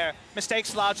after their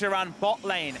mistakes largely around bot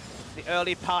lane the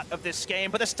early part of this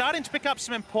game, but they're starting to pick up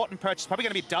some important purchases. Probably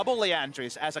going to be double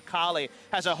Leandries, as Akali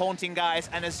has a Haunting Guise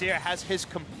and Azir has his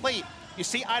complete. You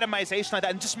see itemization like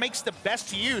that and just makes the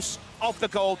best use of the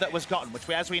gold that was gotten, which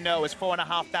as we know is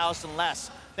 4,500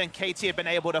 less than KT have been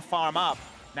able to farm up.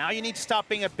 Now you need to start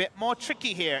being a bit more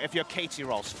tricky here if you're KT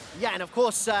Rolster. Yeah, and of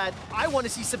course, I want to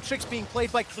see some tricks being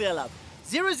played by Clearlove.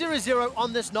 0-0-0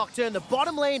 on this Nocturne. The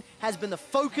bottom lane has been the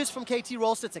focus from KT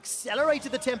Rolster. It's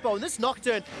accelerated the tempo, and this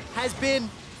Nocturne has been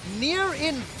near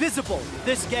invisible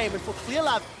this game. And for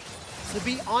Clearlove to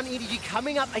be on EDG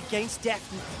coming up against Deft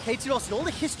and KT Rolster, and all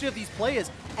the history of these players,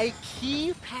 a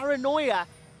key paranoia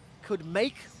could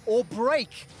make or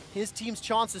break his team's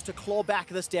chances to claw back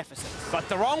this deficit. But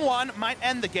the wrong one might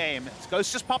end the game.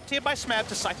 Ghost just popped here by Smeb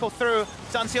to cycle through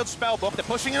his unsealed spellbook. They're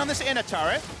pushing in on this inner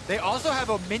turret. They also have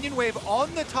a minion wave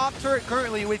on the top turret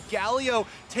currently, with Galio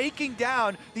taking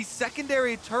down the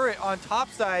secondary turret on top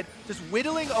side, just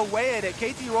whittling away at it.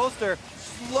 KT Rolster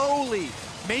slowly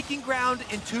making ground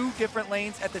in 2 different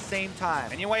lanes at the same time.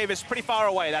 Minion wave is pretty far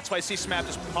away. That's why I see Smeb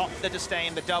just pop the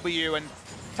disdain, the W, and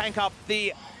tank up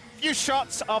the few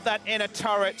shots of that inner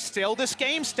turret. Still, this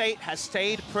game state has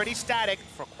stayed pretty static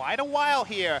for quite a while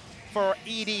here for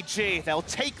EDG. They'll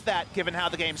take that given how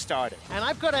the game started. And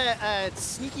I've got a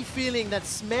sneaky feeling that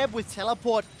Smeb with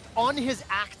teleport on his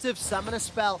active summoner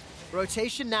spell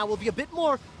rotation now will be a bit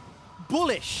more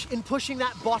bullish in pushing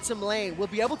that bottom lane. We'll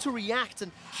be able to react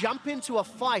and jump into a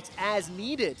fight as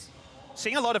needed.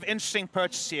 Seeing a lot of interesting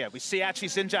purchases here. We see actually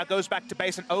ZHao goes back to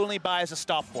base and only buys a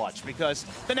stopwatch, because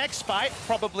the next fight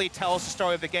probably tells the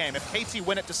story of the game. If KT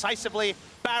win it decisively,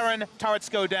 Baron, turrets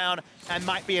go down, and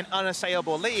might be an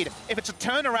unassailable lead. If it's a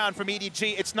turnaround from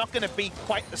EDG, it's not going to be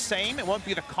quite the same. It won't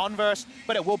be the converse,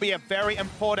 but it will be a very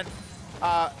important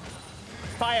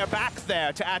fire back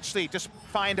there to actually just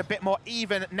find a bit more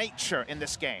even nature in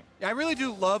this game. Yeah, I really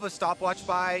do love a stopwatch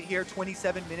buy here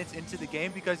 27 minutes into the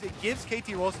game, because it gives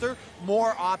KT Rolster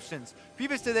more options.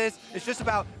 Previous to this, it's just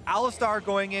about Alistar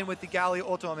going in with the Galio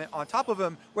ultimate on top of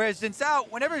him, whereas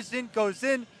ZHao, whenever Zin goes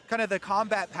in, kind of the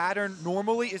combat pattern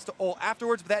normally is to ult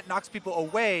afterwards, but that knocks people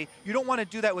away. You don't want to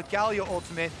do that with Galio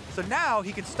ultimate, so now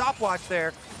he can stopwatch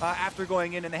there after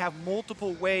going in, and they have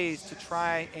multiple ways to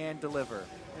try and deliver.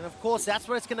 And of course, that's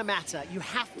where it's going to matter. You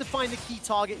have to find the key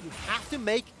target. You have to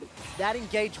make that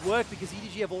engage work, because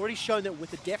EDG have already shown that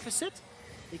with the deficit,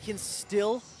 they can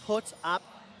still put up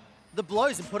the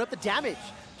blows and put up the damage.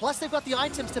 Plus, they've got the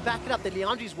items to back it up. The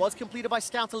Leandries was completed by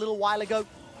Scout a little while ago.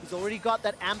 He's already got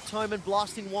that Amp Tome and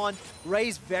Blasting Wand.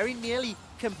 Ray's very nearly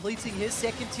completing his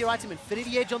second tier item.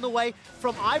 Infinity Edge on the way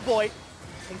from iBoy.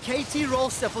 And KT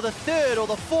Rolster, for the third or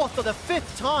the fourth or the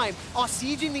fifth time, are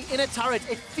sieging the inner turret.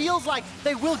 It feels like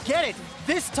they will get it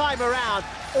this time around.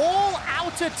 All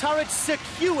outer turrets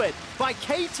secured by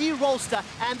KT Rolster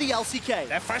and the LCK.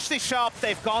 They're freshly sharp.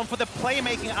 They've gone for the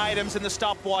playmaking items in the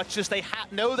stopwatches. They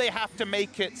know they have to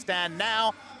make it stand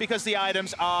now because the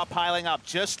items are piling up.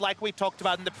 Just like we talked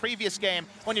about in the previous game,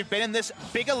 when you've been in this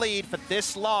bigger lead for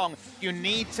this long, you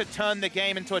need to turn the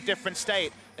game into a different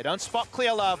state. They don't spot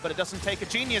Clearlove, but it doesn't take a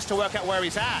genius to work out where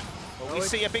he's at. But we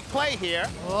see a big play here.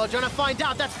 Oh, trying to find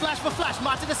out. That's flash for flash.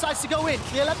 Martin decides to go in.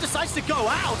 Clearlove decides to go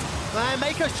out. And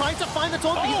Meiko's trying to find the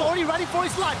taunt, but he's already running for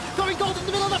his life. Going gold in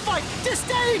the middle of the fight.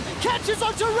 Disdain catches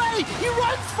onto Ray. He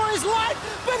runs for his life,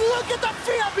 but look at the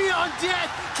fear beyond death.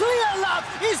 Clearlove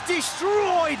is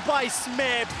destroyed by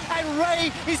Smeb, and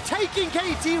Ray is taking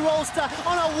KT Rolster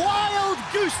on a wild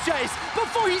goose chase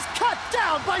before he's cut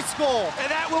down by Score. And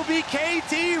that will be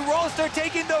KT Rolster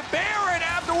taking the Baron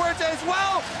afterwards as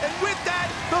well. And with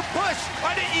that, the push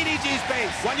onto EDG's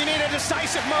base. When you need a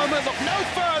decisive moment, look no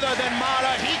further than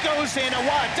Mata. He goes in and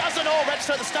what? Doesn't all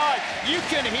register at the start. You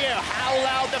can hear how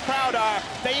loud the crowd are.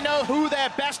 They know who their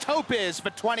best hope is for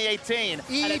 2018,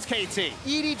 and it's KT.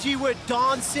 EDG were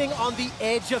dancing on the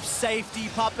edge of safety,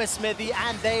 Papasmithy,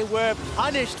 and they were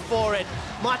punished for it.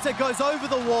 Mata goes over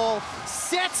the wall,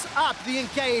 sets up the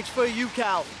engage for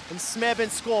Ucal, and Smeb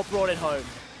and Score brought it home.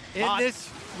 In this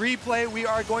replay, we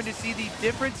are going to see the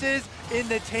differences in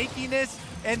the tankiness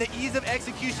and the ease of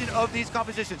execution of these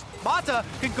compositions. Mata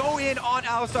can go in on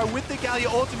Alistar with the Galio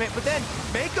ultimate, but then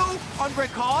Meiko on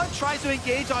Rakan tries to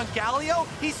engage on Galio.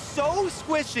 He's so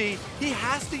squishy, he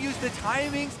has to use the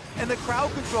timings and the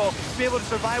crowd control to be able to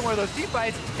survive one of those team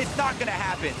fights. It's not gonna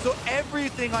happen. So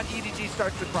everything on EDG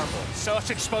starts to crumble. Such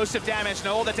explosive damage, and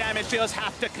all the damage dealers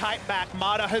have to kite back.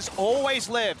 Mata has always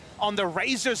lived on the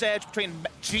razor's edge between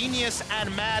genius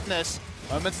and madness.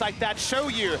 Moments like that show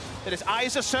you that his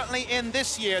eyes are certainly in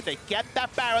this year. They get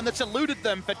that Baron that's eluded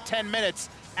them for 10 minutes.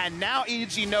 And now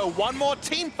EDG know one more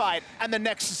team fight and the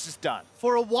Nexus is done.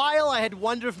 For a while, I had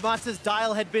wondered if Mata's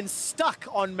dial had been stuck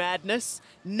on madness.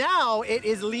 Now it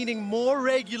is leaning more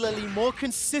regularly, more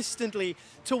consistently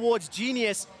towards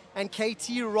genius. And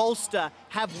KT Rolster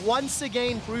have once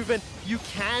again proven you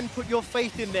can put your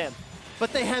faith in them.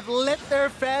 But they have let their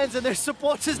fans and their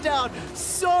supporters down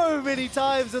so many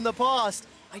times in the past.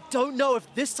 I don't know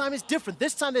if this time is different.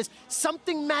 This time there's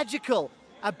something magical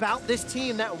about this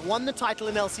team that won the title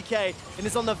in LCK and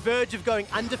is on the verge of going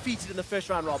undefeated in the first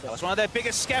round robin. That was one of their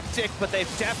biggest skeptic, but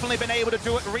they've definitely been able to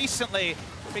do it recently.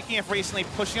 Speaking of recently,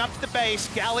 pushing up to the base,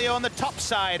 Galio on the top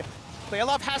side.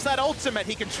 Clearlove has that ultimate.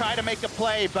 He can try to make a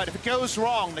play, but if it goes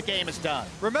wrong, the game is done.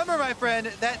 Remember, my friend,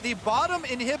 that the bottom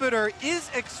inhibitor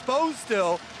is exposed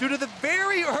still due to the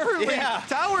very early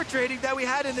tower trading that we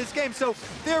had in this game. So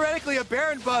theoretically, a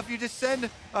Baron buff, you just send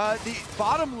the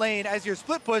bottom lane as your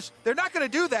split push. They're not going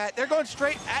to do that. They're going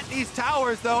straight at these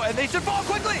towers, though, and they should fall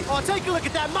quickly. Oh, take a look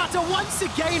at that. Mata once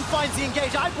again finds the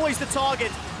engage. iBoy's the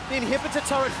target. The inhibitor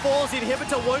turret falls. The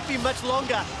inhibitor won't be much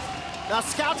longer. Now,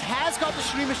 Scout has got the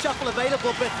Streamer Shuffle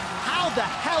available, but how the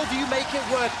hell do you make it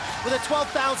work with a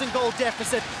 12,000 gold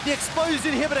deficit? The exposed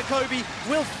inhibitor, Kobe,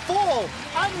 will fall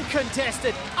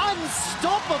uncontested,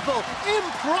 unstoppable,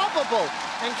 improbable.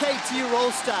 And KT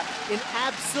Rolster in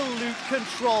absolute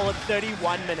control at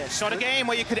 31 minutes. Sort of game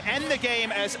where you could end the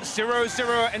game as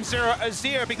 0-0 and 0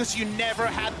 Azir because you never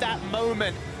had that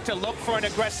moment to look for an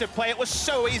aggressive play. It was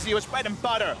so easy. It was bread and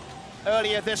butter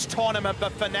earlier this tournament,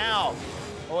 but for now,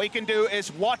 all you can do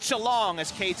is watch along as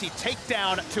KT take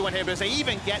down two inhibitors. They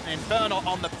even get an Infernal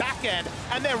on the back end,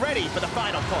 and they're ready for the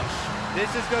final push.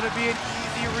 This is going to be an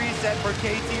easy reset for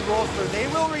KT Rolster. They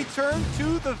will return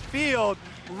to the field,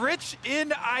 rich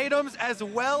in items as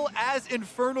well as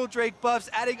Infernal Drake buffs,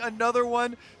 adding another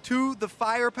one to the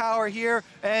firepower here,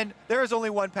 and there is only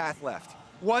one path left.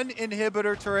 One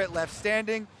inhibitor turret left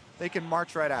standing. They can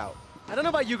march right out. I don't know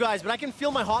about you guys, but I can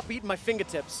feel my heartbeat in my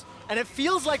fingertips. And it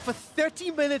feels like for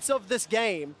 30 minutes of this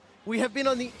game, we have been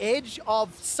on the edge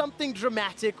of something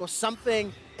dramatic or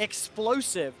something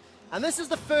explosive. And this is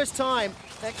the first time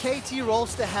that KT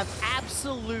Rolster have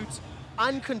absolute,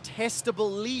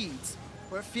 uncontestable leads,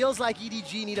 where it feels like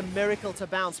EDG need a miracle to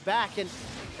bounce back. And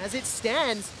as it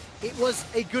stands, it was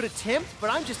a good attempt, but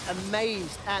I'm just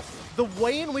amazed at the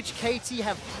way in which KT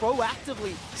have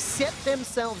proactively set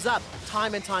themselves up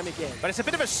time and time again. But it's a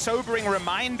bit of a sobering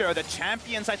reminder that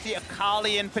champions like the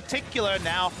Akali in particular,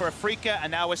 now for Afrika,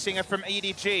 and now we're seeing it from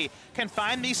EDG, can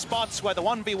find these spots where the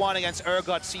 1v1 against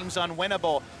Urgot seems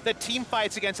unwinnable. The team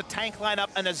fights against a tank lineup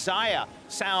and a ZHaO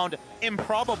sound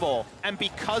improbable. And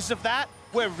because of that,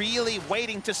 we're really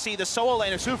waiting to see the solo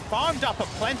laners who farmed up a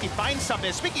plenty find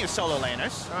something. Speaking of solo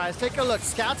laners. All right, let's take a look.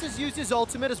 Scouts has used his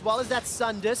ultimate as well as that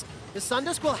Sundisk. The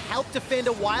Sundisk will help defend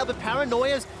a while, but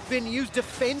Paranoia's been used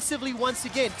defensively once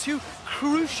again. Two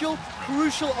crucial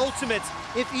ultimates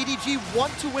if EDG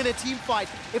want to win a team fight,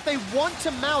 if they want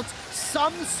to mount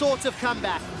some sort of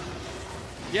comeback.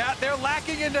 Yeah, they're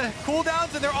lacking in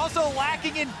cooldowns, and they're also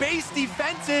lacking in base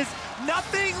defenses.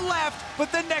 Nothing left but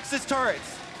the Nexus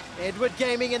turrets. Edward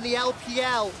Gaming and the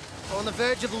LPL are on the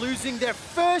verge of losing their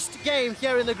first game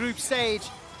here in the group stage.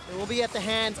 It will be at the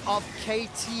hands of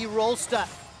KT Rolster.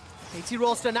 KT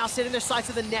Rolster now setting their sights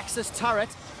to the Nexus turret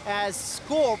as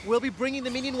Scorp will be bringing the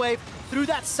minion wave through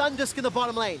that Sundisk in the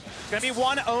bottom lane. Gonna be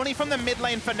one only from the mid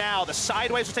lane for now. The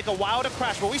sideways will take a while to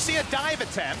crash. Will we see a dive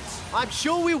attempt? I'm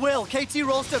sure we will. KT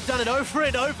Rolster have done it over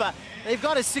and over. They've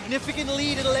got a significant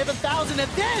lead at 11,000,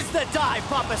 and there's the dive,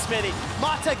 Papasmithy.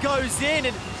 Mata goes in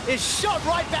and is shot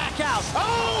right back out.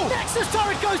 Oh! Nexus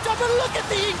turret goes down, but look at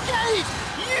the engage!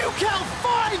 Ucal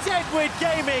finds Edward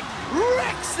Gaming,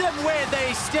 wrecks them where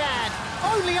they stand.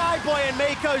 Only iBoy and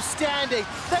Meiko standing.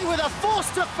 They were the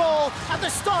first to fall at the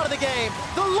start of the game,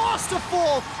 the last to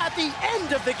fall at the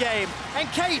end of the game. And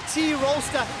KT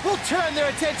Rolster will turn their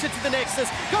attention to the Nexus,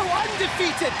 go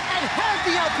undefeated, and hand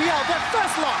the LPL their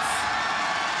first loss.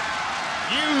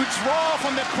 Huge roar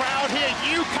from the crowd here.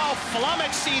 Ucal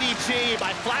flummoxed EDG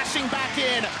by flashing back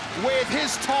in with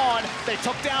his taunt. They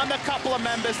took down a couple of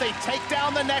members. They take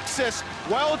down the Nexus.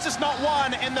 Worlds is not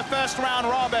won in the first round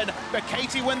robin, but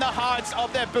KT win the hearts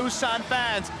of their Busan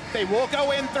fans. They will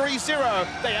go in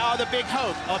 3-0. They are the big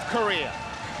hope of Korea.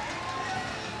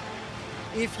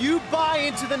 If you buy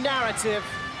into the narrative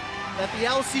that the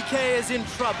LCK is in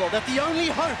trouble, that the only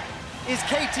hope is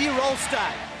KT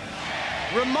Rolster,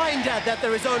 reminder that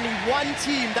there is only one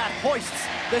team that hoists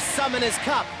the Summoners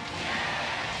Cup.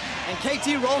 And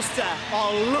KT Rolster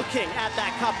are looking at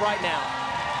that cup right now.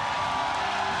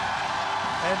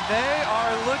 And they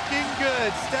are looking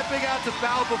good, stepping out to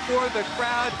bow before the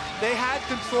crowd. They had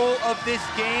control of this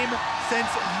game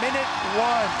since minute 1.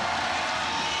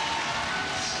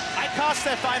 I cast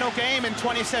their final game in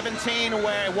 2017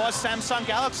 where it was Samsung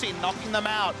Galaxy knocking them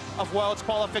out of Worlds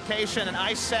qualification, and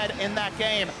I said in that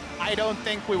game, I don't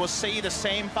think we will see the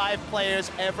same 5 players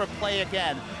ever play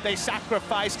again. They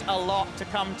sacrificed a lot to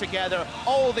come together.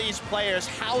 All these players,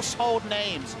 household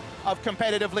names of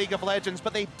competitive League of Legends,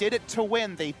 but they did it to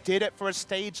win. They did it for a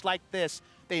stage like this.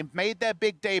 They made their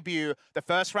big debut. The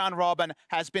first round robin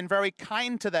has been very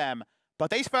kind to them, but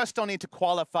they first still need to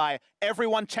qualify.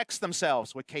 Everyone checks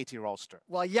themselves with KT Rolster.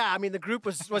 Well, yeah, I mean, the group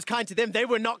was kind to them. They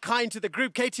were not kind to the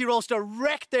group. KT Rolster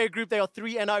wrecked their group. They are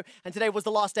 3-0, and today was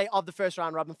the last day of the first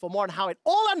round robin. For more on how it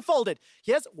all unfolded,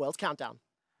 here's World's Countdown.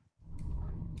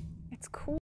 It's cool.